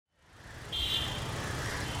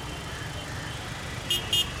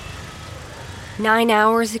9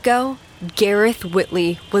 hours ago, Gareth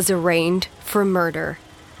Whitley was arraigned for murder.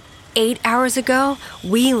 8 hours ago,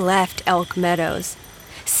 we left Elk Meadows.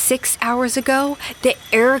 6 hours ago, the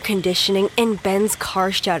air conditioning in Ben's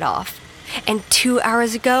car shut off. And 2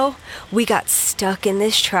 hours ago, we got stuck in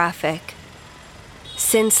this traffic.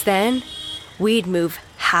 Since then, we'd move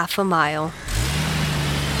half a mile.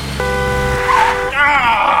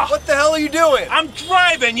 Ah! What the hell are you doing? I'm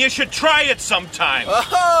driving. You should try it sometime.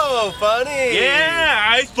 Oh, funny. Yeah,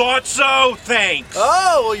 I thought so. Thanks.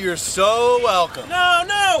 Oh, well, you're so welcome.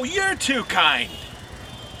 No, you're too kind.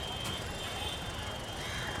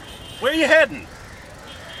 Where you heading?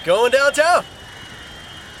 Going downtown.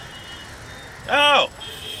 Oh.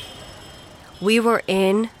 We were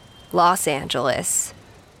in Los Angeles.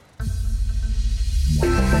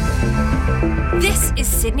 This is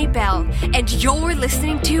Sydney Bell, and you're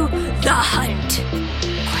listening to The Hunt.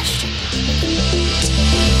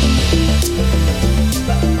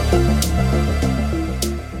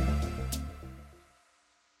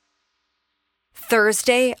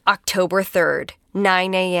 Thursday, October 3rd,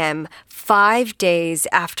 9 a.m., 5 days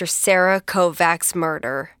after Sarah Kovac's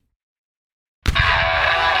murder.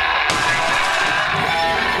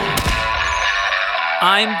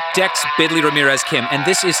 I'm Dex Bidley Ramirez Kim, and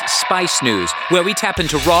this is Spice News, where we tap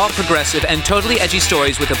into raw, progressive, and totally edgy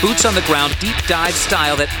stories with a boots-on-the-ground, deep-dive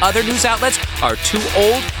style that other news outlets are too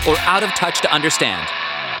old or out of touch to understand.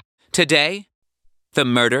 Today, the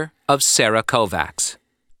murder of Sarah Kovacs.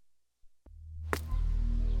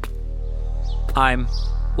 I'm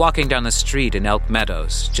walking down the street in Elk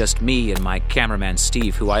Meadows, just me and my cameraman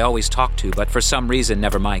Steve, who I always talk to, but for some reason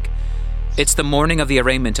never Mike. It's the morning of the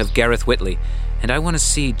arraignment of Gareth Whitley, and I want to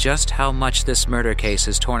see just how much this murder case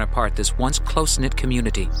has torn apart this once close-knit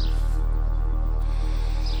community.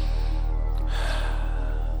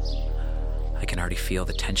 I can already feel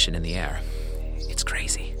the tension in the air. It's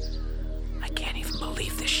crazy. I can't even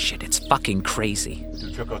believe this shit. It's fucking crazy.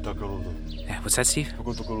 Yeah, what's that, Steve?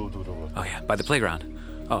 Oh, yeah, by the playground.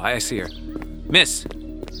 Oh, I see her. Miss,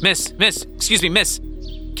 excuse me, miss.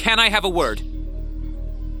 Can I have a word?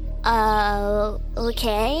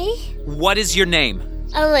 Okay. What is your name?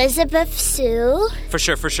 Elizabeth Sue. For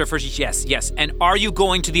sure, yes. And are you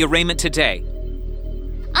going to the arraignment today?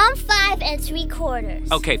 I'm 5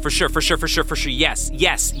 3/4. Okay, for sure,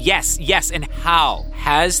 yes. And how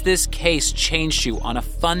has this case changed you on a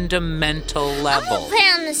fundamental level? I'm gonna play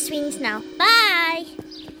on the swings now. Bye.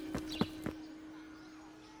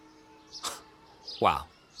 Wow.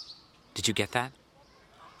 Did you get that?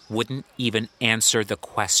 Wouldn't even answer the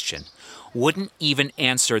question. Wouldn't even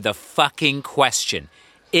answer the fucking question.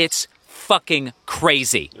 It's fucking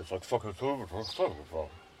crazy.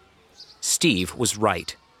 Steve was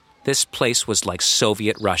right. This place was like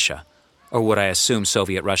Soviet Russia, or what I assume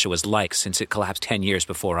Soviet Russia was like since it collapsed 10 years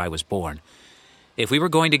before I was born. If we were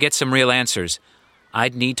going to get some real answers,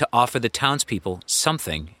 I'd need to offer the townspeople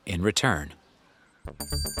something in return.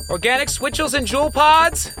 Organic switchels and jewel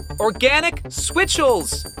pods? Organic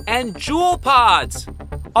switchels and jewel pods.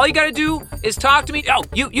 All you gotta do is talk to me. Oh,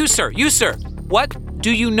 you sir. What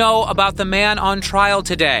do you know about the man on trial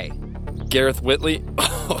today? Gareth Whitley?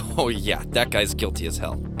 Oh yeah, that guy's guilty as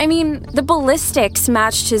hell. I mean, the ballistics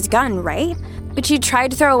matched his gun, right? But you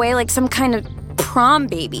tried to throw away like some kind of prom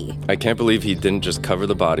baby. I can't believe he didn't just cover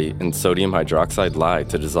the body in sodium hydroxide lye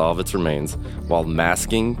to dissolve its remains while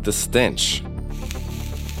masking the stench.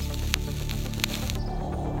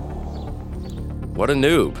 What a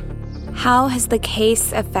noob. How has the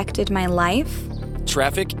case affected my life?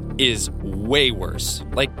 Traffic is way worse.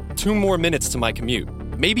 Like 2 more minutes to my commute.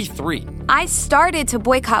 Maybe 3. I started to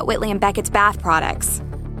boycott Whitley and Beckett's bath products.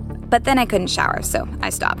 But then I couldn't shower, so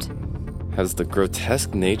I stopped. Has the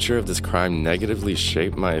grotesque nature of this crime negatively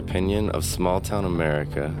shaped my opinion of small-town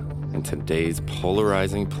America in today's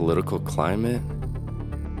polarizing political climate?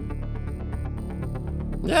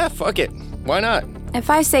 Yeah, fuck it. Why not? If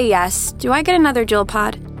I say yes, do I get another jewel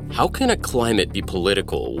pod? How can a climate be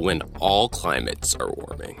political when all climates are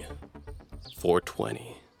warming?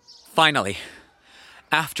 420. Finally,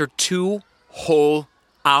 after 2 whole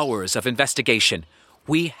hours of investigation,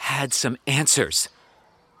 we had some answers.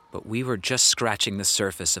 But we were just scratching the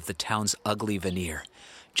surface of the town's ugly veneer,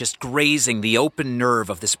 just grazing the open nerve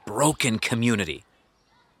of this broken community.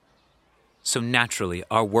 So naturally,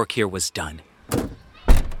 our work here was done.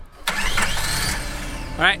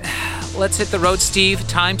 All right, let's hit the road, Steve.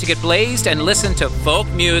 Time to get blazed and listen to folk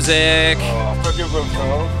music.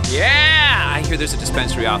 Yeah! I hear there's a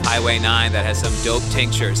dispensary off Highway 9 that has some dope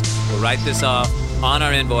tinctures. We'll write this off on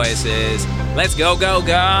our invoices. Let's go, go,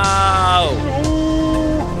 go!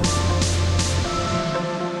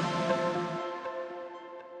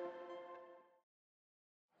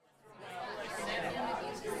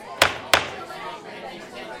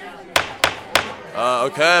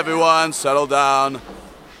 Okay, everyone, settle down.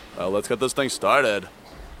 Let's get this thing started.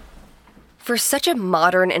 For such a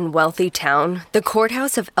modern and wealthy town, the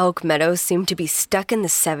courthouse of Elk Meadows seemed to be stuck in the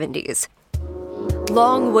 70s.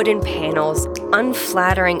 Long wooden panels,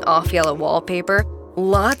 unflattering off-yellow wallpaper,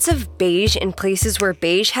 lots of beige in places where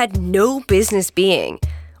beige had no business being,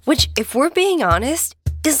 which, if we're being honest,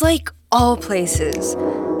 is like all places.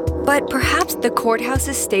 But perhaps the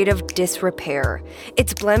courthouse's state of disrepair,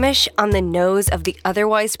 its blemish on the nose of the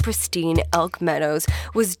otherwise pristine Elk Meadows,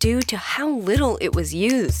 was due to how little it was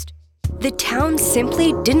used. The town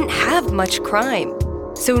simply didn't have much crime.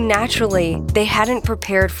 So naturally, they hadn't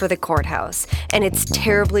prepared for the courthouse and its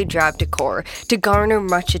terribly drab decor to garner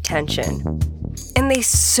much attention. And they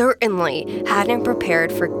certainly hadn't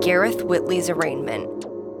prepared for Gareth Whitley's arraignment,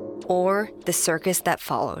 or the circus that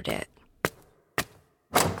followed it.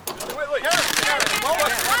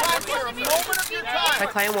 My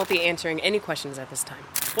client won't be answering any questions at this time.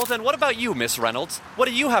 Well then, what about you, Miss Reynolds? What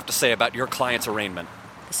do you have to say about your client's arraignment?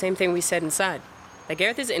 The same thing we said inside. That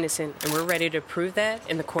Gareth is innocent, and we're ready to prove that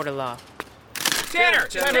in the court of law. Tanner,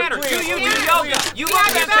 do you do yoga? You look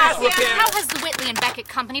fantastic. How has the Whitley and Beckett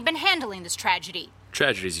Company been handling this tragedy?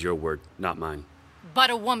 Tragedy's your word, not mine. But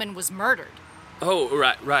a woman was murdered. Oh,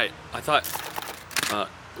 right. I thought...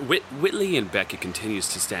 Whitley and Beckett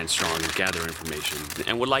continues to stand strong and gather information,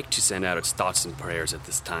 and would like to send out its thoughts and prayers at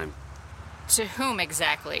this time. To whom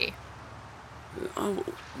exactly? Oh,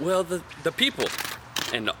 well, the people.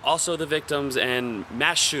 And also the victims and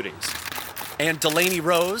mass shootings. And Delaney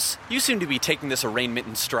Rose, you seem to be taking this arraignment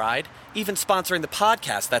in stride, even sponsoring the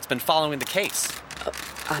podcast that's been following the case.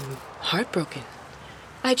 I'm heartbroken.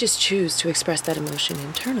 I just choose to express that emotion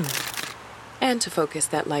internally, and to focus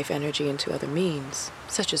that life energy into other means,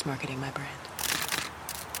 such as marketing my brand.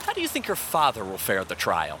 How do you think your father will fare at the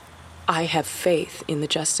trial? I have faith in the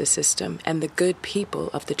justice system and the good people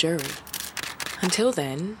of the jury. Until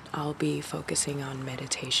then, I'll be focusing on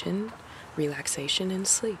meditation, relaxation, and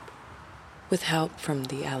sleep, with help from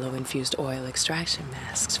the aloe-infused oil extraction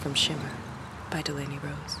masks from Shimmer by Delaney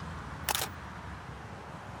Rose.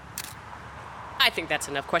 I think that's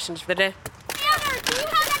enough questions for the day.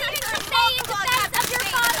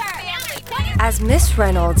 As Miss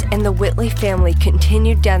Reynolds and the Whitley family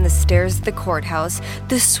continued down the stairs of the courthouse,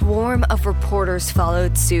 the swarm of reporters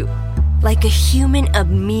followed suit, like a human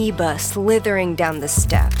amoeba slithering down the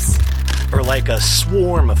steps. Or like a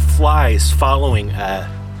swarm of flies following,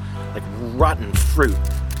 like rotten fruit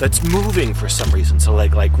that's moving for some reason. So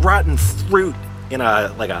like rotten fruit in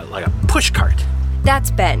a push cart.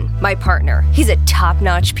 That's Ben, my partner. He's a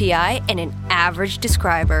top-notch PI and an average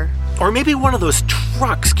describer. Or maybe one of those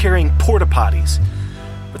trucks carrying porta potties.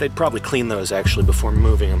 But they'd probably clean those actually before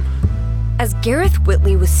moving them. As Gareth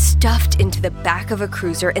Whitley was stuffed into the back of a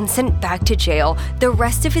cruiser and sent back to jail, the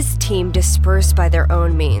rest of his team dispersed by their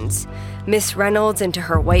own means. Miss Reynolds into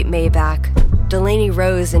her white Maybach, Delaney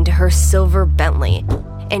Rose into her silver Bentley,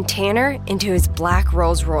 and Tanner into his black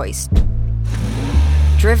Rolls Royce.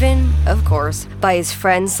 Driven, of course, by his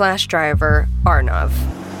friend/driver, Arnav.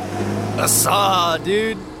 Asa,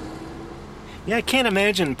 dude. Yeah, I can't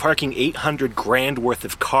imagine parking $800,000 worth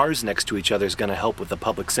of cars next to each other is going to help with the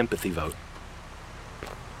public sympathy vote.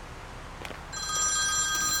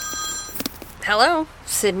 Hello,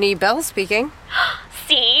 Sydney Bell speaking.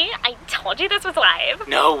 See? I told you this was live.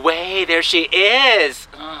 No way, there she is.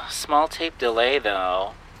 Small tape delay,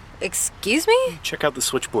 though. Excuse me? Check out the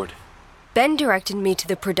switchboard. Ben directed me to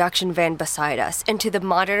the production van beside us and to the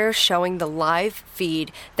monitor showing the live feed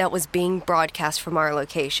that was being broadcast from our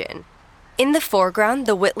location. In the foreground,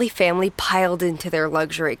 the Whitley family piled into their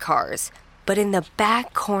luxury cars. But in the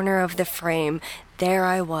back corner of the frame, there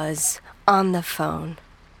I was, on the phone.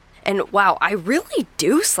 And wow, I really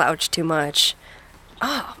do slouch too much.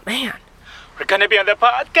 Oh, man. We're gonna be on the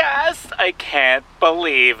podcast. I can't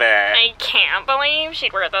believe it. I can't believe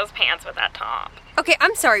she'd wear those pants with that top. Okay,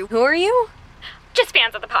 I'm sorry. Who are you? Just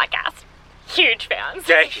fans of the podcast. Huge fans.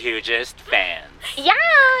 The hugest fans. Yeah,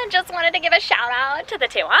 just wanted to give a shout out to the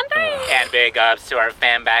 2-on-3. And big ups to our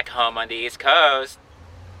fan back home on the East Coast.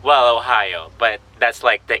 Well, Ohio, but that's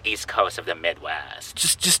like the East Coast of the Midwest.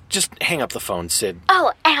 Just hang up the phone, Sid.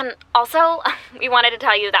 Oh, and also, we wanted to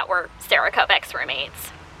tell you that we're Sarah Kovacs roommates.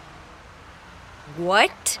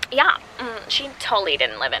 What? Yeah, she totally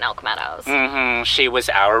didn't live in Elk Meadows. Mm-hmm, she was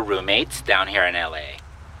our roommates down here in L.A.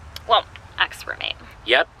 Well, ex-roommate.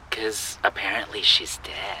 Yep, because apparently she's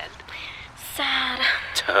dead. Sad.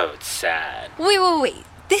 Totes sad. Wait.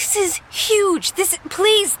 This is huge.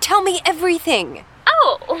 Please tell me everything.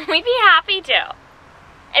 Oh, we'd be happy to.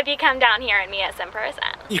 if you come down here and meet us in person.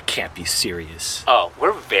 You can't be serious. Oh,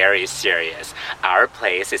 we're very serious. Our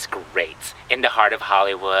place is great. In the heart of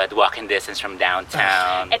Hollywood, walking distance from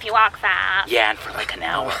downtown. If you walk fast. Yeah, and for like an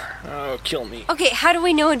hour. Oh, kill me. Okay, how do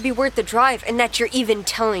we know it'd be worth the drive and that you're even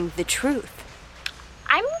telling the truth?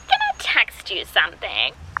 I'm gonna text you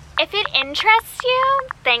something. If it interests you,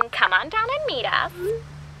 then come on down and meet us.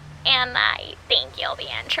 And I think you'll be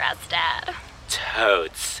interested.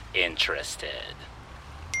 Totes interested.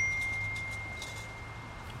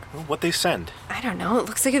 What'd they send? I don't know, it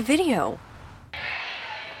looks like a video.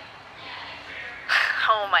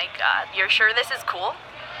 Oh my god, you're sure this is cool?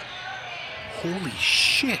 Holy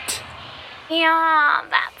shit. Yeah,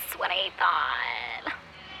 that's what I thought.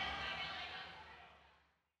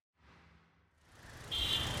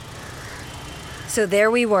 So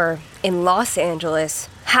there we were, in Los Angeles,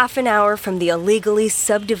 half an hour from the illegally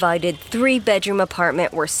subdivided 3-bedroom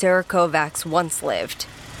apartment where Sarah Kovacs once lived.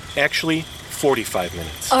 Actually, 45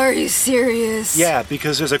 minutes. Are you serious? Yeah,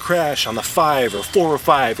 because there's a crash on the 5 or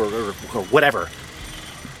 405 or whatever.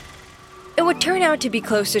 It would turn out to be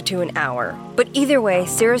closer to an hour. But either way,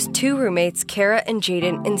 Sarah's 2 roommates, Kara and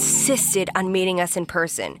Jaden, insisted on meeting us in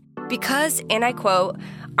person. Because, and I quote,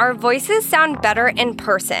 "Our voices sound better in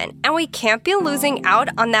person, and we can't be losing out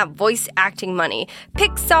on that voice acting money.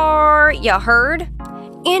 Pixar, ya heard?"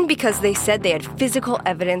 And because they said they had physical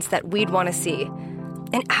evidence that we'd want to see.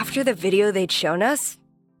 And after the video they'd shown us,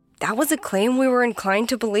 that was a claim we were inclined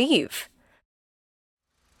to believe.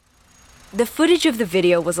 The footage of the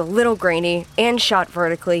video was a little grainy and shot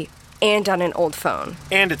vertically and on an old phone.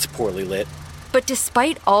 And it's poorly lit. But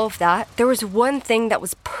despite all of that, there was one thing that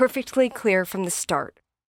was perfectly clear from the start.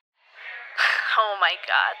 Oh my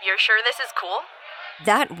god, you're sure this is cool?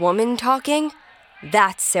 That woman talking,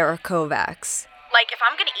 that's Sarah Kovacs. Like, if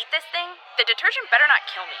I'm gonna eat this thing, the detergent better not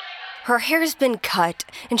kill me. Her hair's been cut,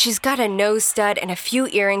 and she's got a nose stud and a few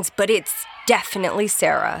earrings, but it's definitely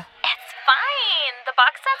Sarah. It's fine. The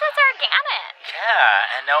box says it's organic.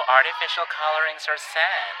 Yeah, and no artificial colorings or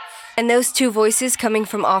scents. And those 2 voices coming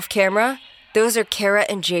from off camera, those are Kara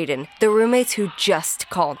and Jaden, the roommates who just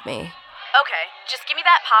called me. Okay, just give me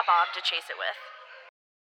that pop-off to chase it with.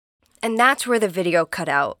 And that's where the video cut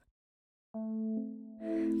out.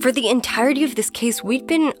 For the entirety of this case, we'd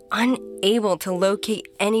been unable to locate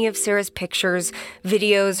any of Sarah's pictures,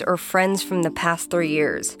 videos, or friends from the past 3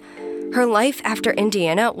 years. Her life after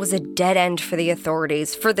Indiana was a dead end for the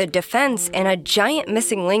authorities, for the defense, and a giant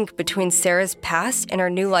missing link between Sarah's past and her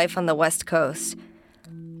new life on the West Coast.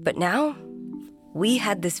 But now, we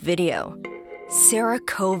had this video. Sarah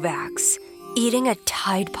Kovacs eating a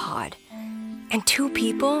Tide Pod. And 2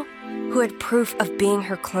 people who had proof of being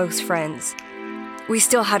her close friends. We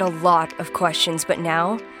still had a lot of questions, but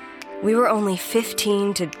now we were only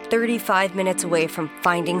 15 to 35 minutes away from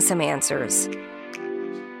finding some answers.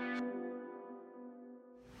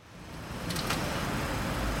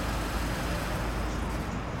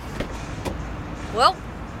 Well,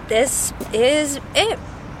 this is it.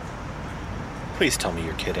 Please tell me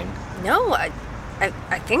you're kidding. No, I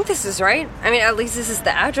think this is right. I mean, at least this is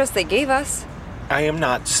the address they gave us. I am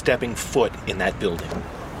not stepping foot in that building.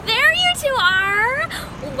 There you 2 are.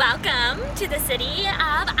 Welcome to the city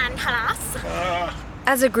of Antalas.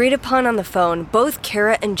 As agreed upon on the phone, both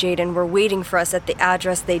Kara and Jaden were waiting for us at the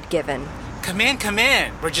address they'd given. Come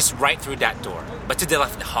in. We're just right through that door. But to the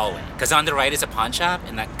left of the hallway. Because on the right is a pawn shop,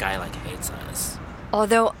 and that guy, hates us.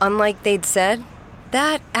 Although, unlike they'd said,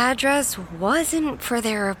 that address wasn't for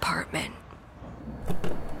their apartment.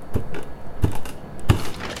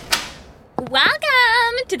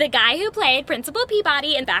 Welcome to the guy who played Principal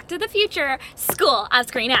Peabody in Back to the Future School of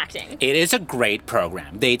Screen Acting. It is a great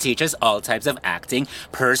program. They teach us all types of acting.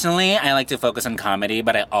 Personally, I like to focus on comedy,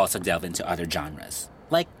 but I also delve into other genres.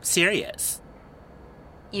 Like serious.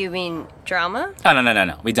 You mean drama? Oh,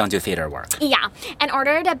 no. We don't do theater work. Yeah. In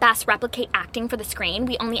order to best replicate acting for the screen,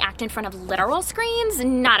 we only act in front of literal screens,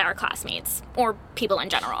 not our classmates. Or people in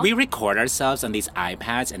general. We record ourselves on these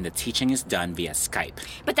iPads, and the teaching is done via Skype.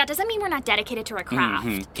 But that doesn't mean we're not dedicated to our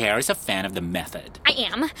craft. Kara's a fan of the method. I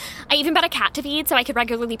am. I even bought a cat to feed so I could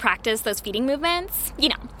regularly practice those feeding movements. You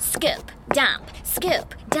know, scoop, dump,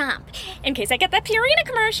 in case I get that Purina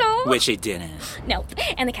commercial. Which it didn't. Nope.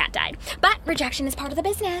 And the cat died. But rejection is part of the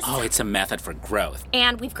business. Oh, it's a method for growth.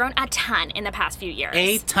 And we've grown a ton in the past few years.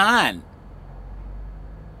 A ton.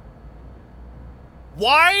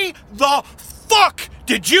 Why the fuck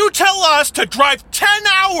did you tell us to drive 10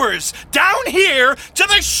 hours down here to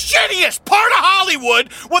the shittiest part of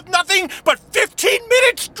Hollywood with nothing but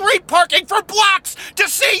 15-minute street parking for blocks to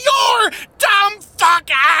see your dumb fuck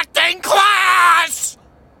acting class?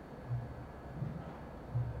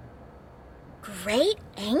 great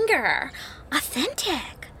anger.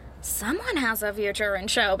 Authentic. Someone has a future in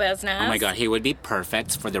show business. Oh my god, he would be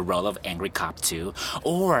perfect for the role of Angry Cop 2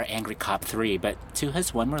 or Angry Cop 3, but 2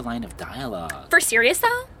 has one more line of dialogue. For serious,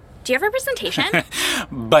 though? Do you have representation?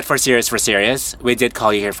 But for serious, we did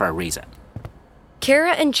call you here for a reason.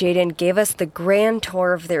 Kara and Jaden gave us the grand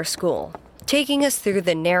tour of their school, taking us through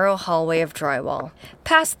the narrow hallway of drywall,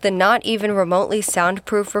 past the not even remotely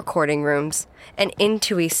soundproof recording rooms, and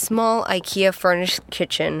into a small IKEA-furnished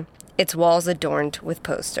kitchen, its walls adorned with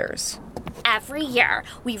posters. Every year,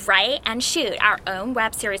 we write and shoot our own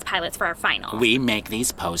web series pilots for our final. We make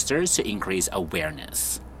these posters to increase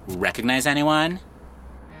awareness. Recognize anyone?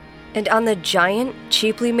 And on the giant,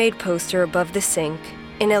 cheaply made poster above the sink,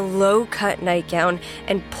 in a low-cut nightgown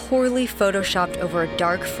and poorly photoshopped over a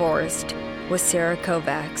dark forest, was Sarah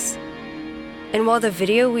Kovacs. And while the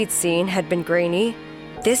video we'd seen had been grainy,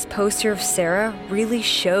 this poster of Sarah really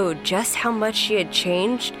showed just how much she had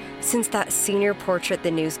changed since that senior portrait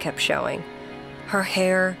the news kept showing. Her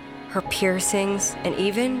hair, her piercings, and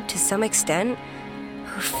even, to some extent,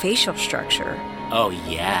 her facial structure. Oh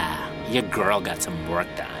yeah, your girl got some work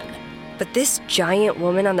done. But this giant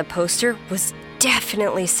woman on the poster was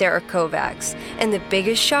definitely Sarah Kovacs, and the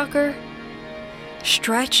biggest shocker?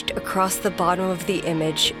 Stretched across the bottom of the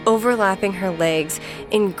image, overlapping her legs,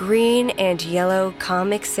 in green and yellow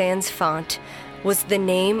Comic Sans font, was the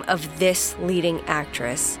name of this leading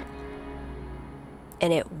actress.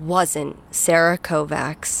 And it wasn't Sarah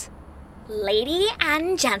Kovacs. Lady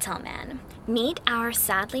and gentlemen, meet our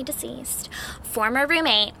sadly deceased former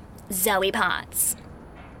roommate, Zoe Potts.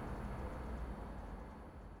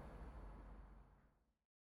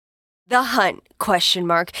 The Hunt, ?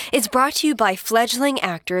 is brought to you by fledgling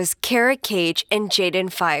actors Kara Cage and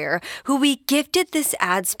Jaden Fire, who we gifted this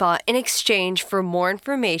ad spot in exchange for more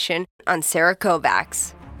information on Sarah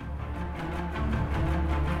Kovacs.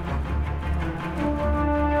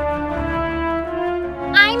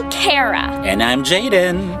 I'm Kara. And I'm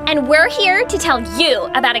Jaden. And we're here to tell you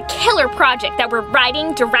about a killer project that we're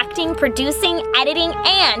writing, directing, producing, editing,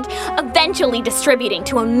 and eventually distributing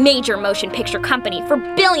to a major motion picture company for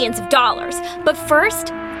billions of dollars. But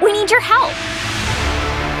first, we need your help.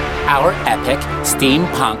 Our epic,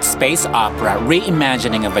 steampunk space opera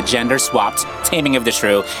reimagining of a gender-swapped Taming of the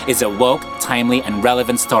Shrew is a woke, timely, and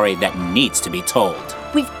relevant story that needs to be told.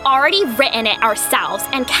 We've already written it ourselves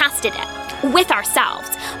and casted it with ourselves,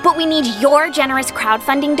 but we need your generous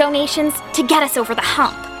crowdfunding donations to get us over the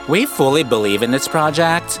hump. We fully believe in this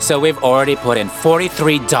project, so we've already put in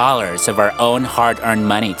 $43 of our own hard-earned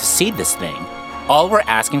money to seed this thing. All we're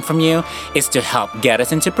asking from you is to help get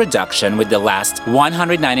us into production with the last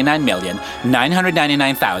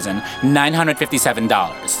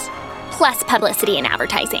 $199,999,957. Plus publicity and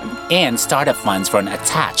advertising. And startup funds for an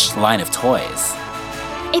attached line of toys.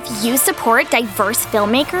 If you support diverse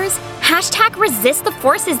filmmakers, #resist the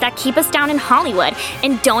forces that keep us down in Hollywood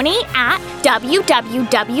and donate at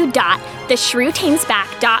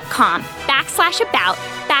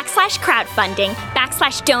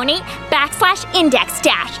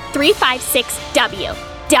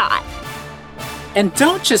And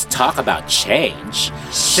don't just talk about change.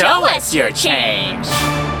 Show us your change!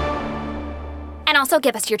 And also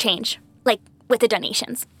give us your change, like with the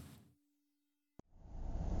donations.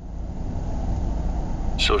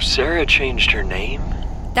 So Sarah changed her name?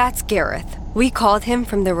 That's Gareth. We called him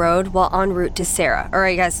from the road while en route to Sarah, or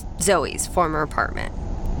I guess Zoe's former apartment.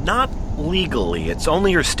 Not legally, it's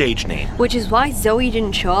only her stage name. Which is why Zoe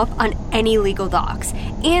didn't show up on any legal docs.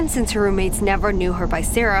 And since her roommates never knew her by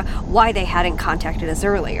Sarah, why they hadn't contacted us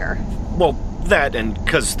earlier. Well, that and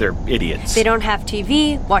because they're idiots. They don't have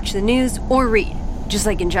TV, watch the news, or read, just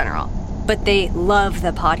like in general. But they love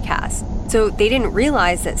the podcast. So they didn't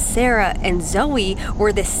realize that Sarah and Zoe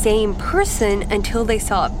were the same person until they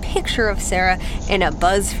saw a picture of Sarah in a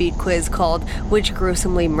BuzzFeed quiz called "Which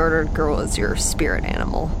Gruesomely Murdered Girl is Your Spirit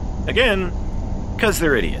Animal?" Again, because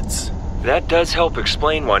they're idiots. That does help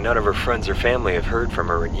explain why none of her friends or family have heard from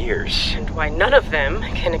her in years. And why none of them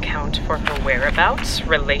can account for her whereabouts,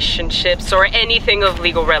 relationships, or anything of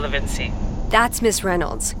legal relevancy. That's Miss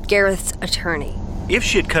Reynolds, Gareth's attorney. If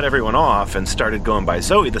she had cut everyone off and started going by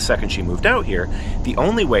Zoe the second she moved out here, the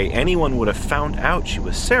only way anyone would have found out she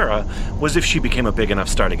was Sarah was if she became a big enough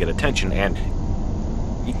star to get attention, and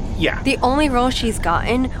yeah. The only role she's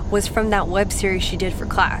gotten was from that web series she did for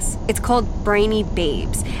class. It's called Brainy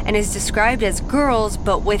Babes, and is described as girls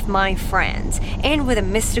but with my friends, and with a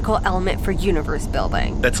mystical element for universe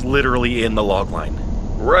building. That's literally in the logline.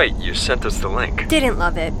 Right, you sent us the link. Didn't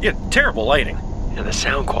love it. Yeah, terrible lighting. And the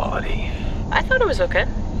sound quality. I thought it was okay.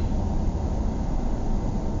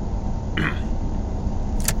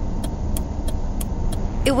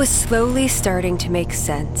 It was slowly starting to make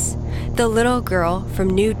sense. The little girl from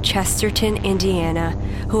New Chesterton, Indiana,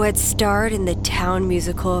 who had starred in the town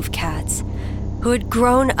musical of Cats, who had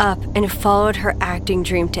grown up and followed her acting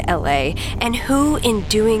dream to LA, and who, in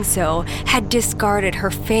doing so, had discarded her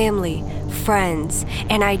family, friends,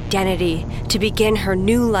 and identity to begin her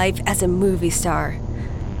new life as a movie star.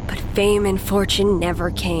 But fame and fortune never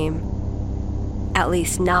came. At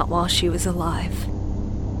least not while she was alive.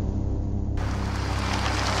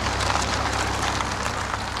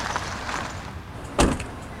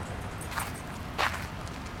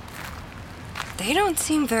 They don't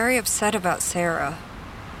seem very upset about Sarah.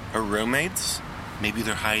 Her roommates? Maybe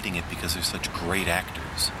they're hiding it because they're such great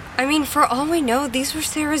actors. I mean, for all we know, these were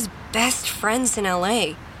Sarah's best friends in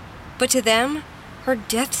LA. But to them, her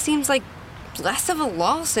death seems like less of a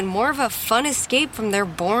loss and more of a fun escape from their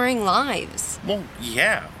boring lives. Well,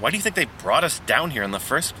 yeah. Why do you think they brought us down here in the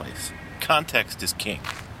first place? Context is king.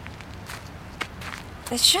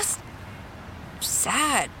 It's just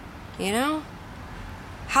sad, you know?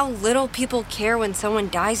 How little people care when someone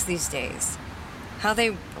dies these days. How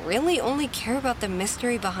they really only care about the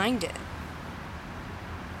mystery behind it.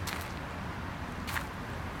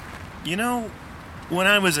 You know, when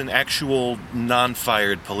I was an actual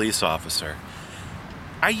non-fired police officer,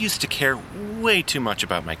 I used to care way too much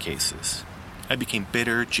about my cases. I became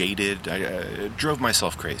bitter, jaded, I drove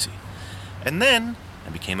myself crazy. And then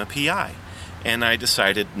I became a PI, and I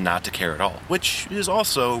decided not to care at all, which is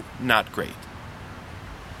also not great.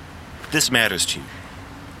 This matters to you,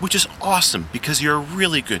 which is awesome because you're a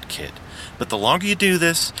really good kid. But the longer you do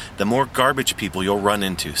this, the more garbage people you'll run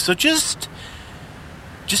into. So just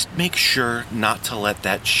make sure not to let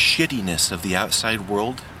that shittiness of the outside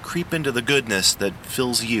world creep into the goodness that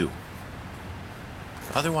fills you.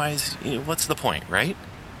 Otherwise, what's the point, right?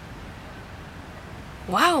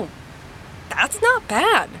 Wow, that's not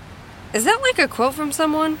bad. Is that like a quote from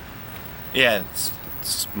someone? Yeah,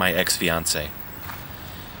 it's my ex-fiancé.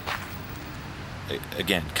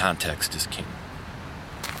 Again, context is king.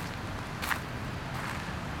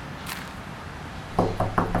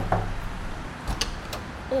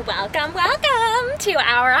 Welcome to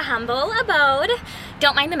our humble abode.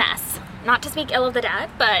 Don't mind the mess. Not to speak ill of the dead,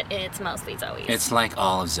 but it's mostly Zoe's. It's like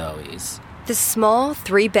all of Zoe's. The small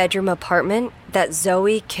 3-bedroom apartment that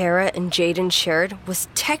Zoe, Kara, and Jaden shared was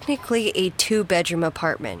technically a 2-bedroom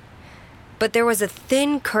apartment. But there was a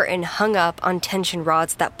thin curtain hung up on tension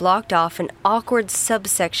rods that blocked off an awkward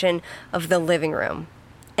subsection of the living room.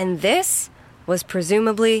 And this was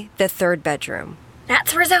presumably the 3rd bedroom.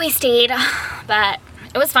 That's where Zoe stayed, but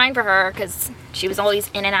it was fine for her because she was always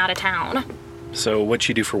in and out of town. So what'd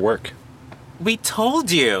she do for work? We told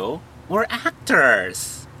you. We're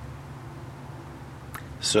actors.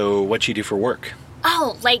 So what'd she do for work?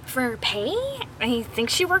 Oh, like for pay? I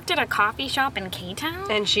think she worked at a coffee shop in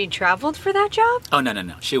K-Town. And she traveled for that job? Oh,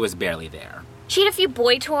 no. She was barely there. She had a few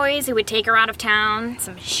boy toys who would take her out of town,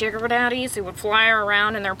 some sugar daddies who would fly her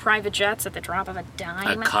around in their private jets at the drop of a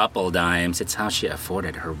dime. A couple dimes. It's how she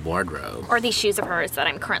afforded her wardrobe. Or these shoes of hers that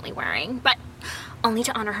I'm currently wearing, but only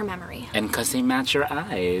to honor her memory. And because they match your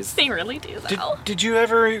eyes. They really do, though. Did you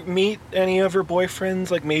ever meet any of her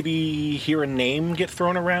boyfriends? Like maybe hear a name get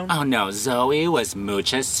thrown around? Oh, no. Zoe was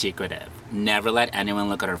mucha secretive. Never let anyone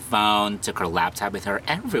look at her phone. Took her laptop with her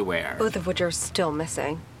everywhere. Both of which are still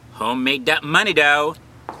missing. Home made that money, though.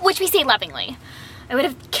 Which we say lovingly. I would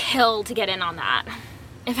have killed to get in on that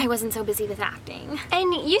if I wasn't so busy with acting.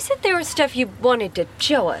 And you said there was stuff you wanted to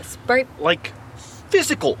show us, right? Like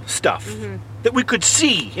physical stuff that we could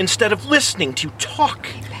see instead of listening to talk.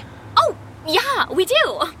 Oh, yeah, we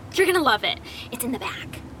do. You're gonna love it. It's in the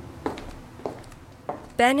back.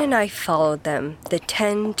 Ben and I followed them the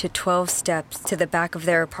 10 to 12 steps to the back of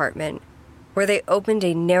their apartment, where they opened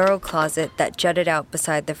a narrow closet that jutted out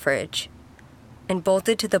beside the fridge. And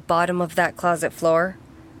bolted to the bottom of that closet floor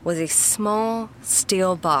was a small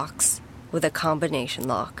steel box with a combination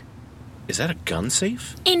lock. Is that a gun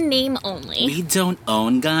safe? In name only. We don't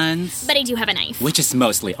own guns. But I do have a knife. Which is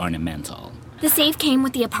mostly ornamental. The safe came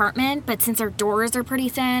with the apartment, but since our doors are pretty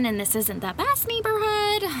thin and this isn't the best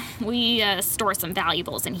neighborhood, we store some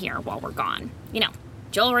valuables in here while we're gone. You know,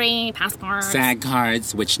 jewelry, passports. SAG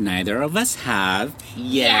cards, which neither of us have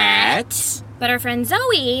yet. But our friend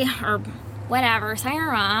Zoe, or whatever,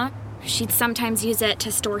 Sarah, she'd sometimes use it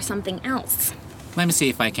to store something else. Let me see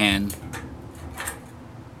if I can.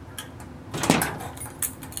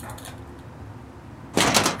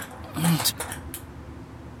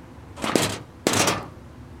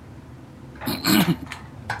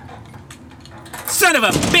 Son of a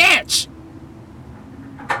bitch!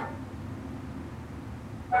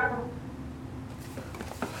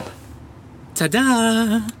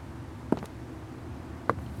 Ta-da!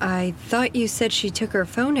 I thought you said she took her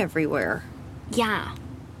phone everywhere. Yeah,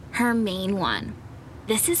 her main one.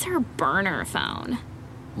 This is her burner phone.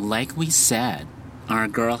 Like we said, our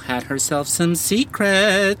girl had herself some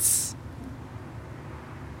secrets.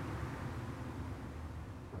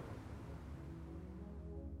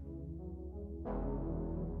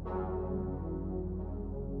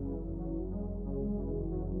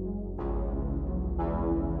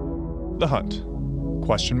 The Hunt, ?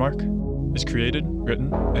 is created,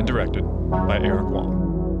 written, and directed by Eric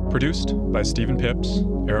Wong. Produced by Stephen Pipps,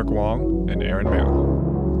 Eric Wong, and Aaron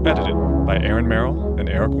Merrill. Edited by Aaron Merrill and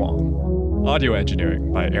Eric Wong. Audio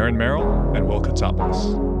engineering by Aaron Merrill and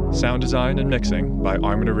Kioultzopoulos. Sound design and mixing by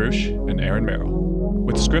Armen Aroush and Aaron Merrill.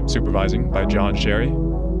 With script supervising by John Scherry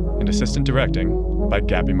and assistant directing by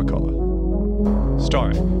Gabby McCullough.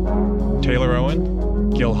 Starring Taylor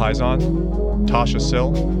Owen, Gil Hizon, Tasha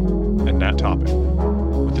Sill, and Nat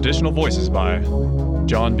Topping, with additional voices by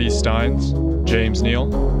John B. Stiens, James Neal,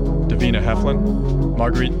 Davina Hefflin,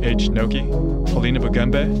 Marguerite H. Nocchi, Paulina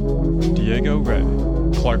Bugembe, Diego Ray,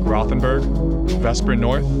 Clark Rothenberg, Vesper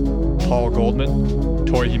North, Paul Goldman,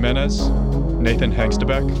 Tori Jimenez, Nathan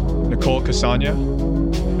Hengstebeck, Nicole Casonhua,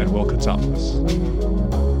 and Kioultzopoulos.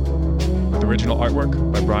 With original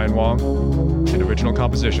artwork by Brian Wong and original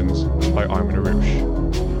compositions by Armen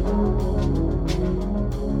Aroush.